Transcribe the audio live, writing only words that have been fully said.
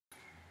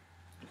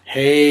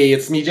Hey,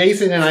 it's me,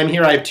 Jason, and I'm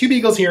here. I have two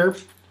beagles here.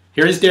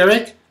 Here's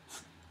Derek.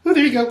 Oh,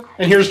 there you go.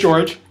 And here's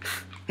George.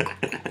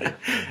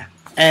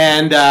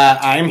 And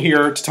I'm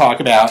here to talk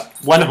about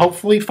one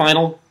hopefully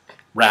final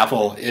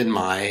raffle in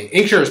my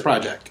Inkshares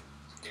project.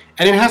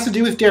 And it has to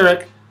do with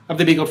Derek of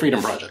the Beagle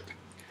Freedom Project.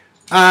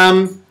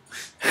 I'm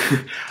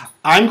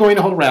going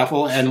to hold a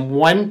raffle, and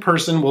one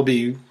person will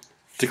be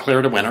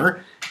declared a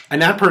winner,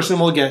 and that person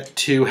will get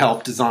to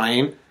help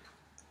design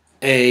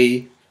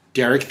a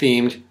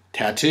Derek-themed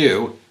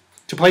tattoo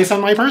to place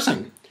on my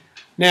person.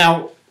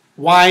 Now,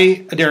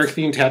 why a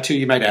Derek-themed tattoo,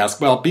 you might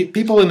ask? Well,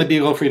 people in the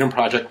Beagle Freedom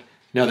Project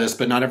know this,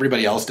 but not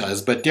everybody else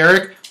does. But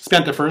Derek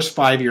spent the first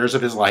 5 years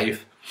of his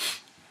life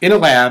in a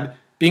lab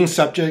being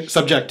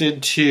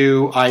subjected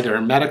to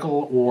either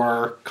medical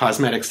or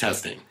cosmetics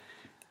testing.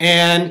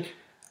 And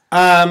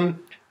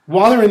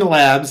while they're in the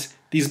labs,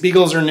 these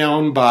beagles are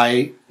known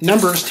by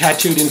numbers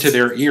tattooed into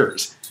their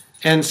ears.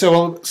 And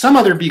so some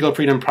other Beagle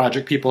Freedom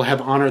Project people have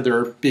honored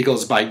their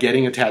beagles by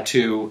getting a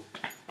tattoo.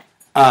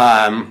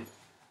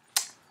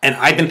 And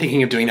I've been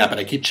thinking of doing that, but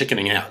I keep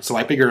chickening out. So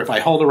I figure if I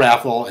hold a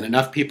raffle and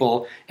enough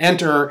people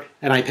enter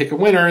and I pick a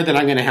winner, then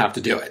I'm going to have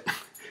to do it.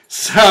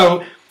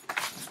 So,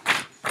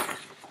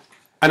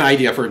 an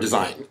idea for a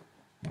design.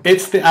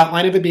 It's the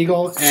outline of a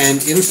beagle, and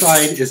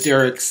inside is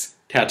Derek's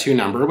tattoo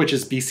number, which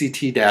is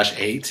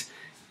BCT-8.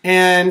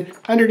 And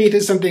underneath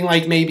is something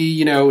like maybe,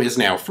 is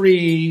now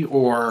free,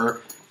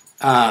 or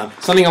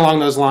something along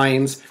those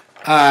lines.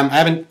 I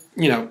haven't,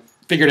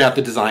 figured out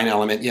the design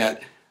element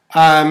yet.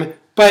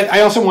 But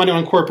I also want to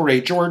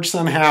incorporate George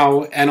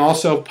somehow, and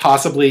also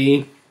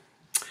possibly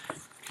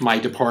my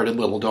departed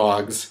little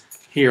dogs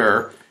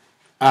here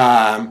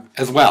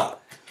as well.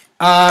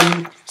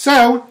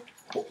 So,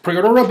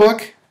 pre-order a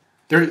book.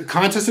 The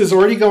contest is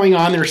already going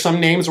on. There's some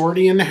names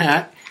already in the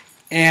hat.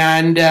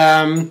 And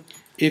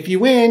if you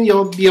win,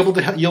 you'll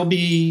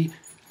be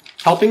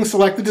helping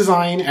select the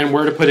design and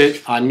where to put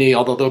it on me,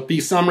 although there'll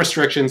be some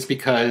restrictions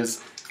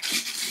because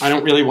I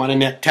don't really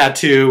want to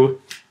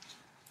tattoo.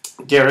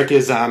 Derek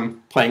is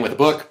playing with a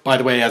book, by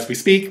the way, as we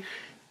speak.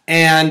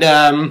 And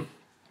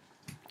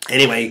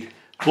anyway,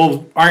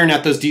 we'll iron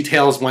out those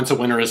details once a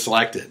winner is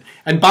selected.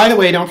 And by the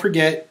way, don't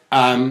forget,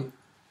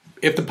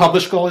 if the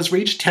publish goal is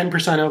reached,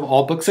 10% of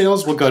all book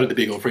sales will go to the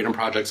Beagle Freedom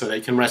Project so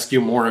they can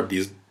rescue more of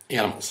these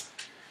animals.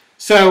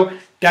 So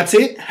that's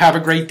it. Have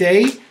a great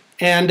day,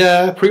 and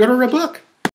pre-order a book.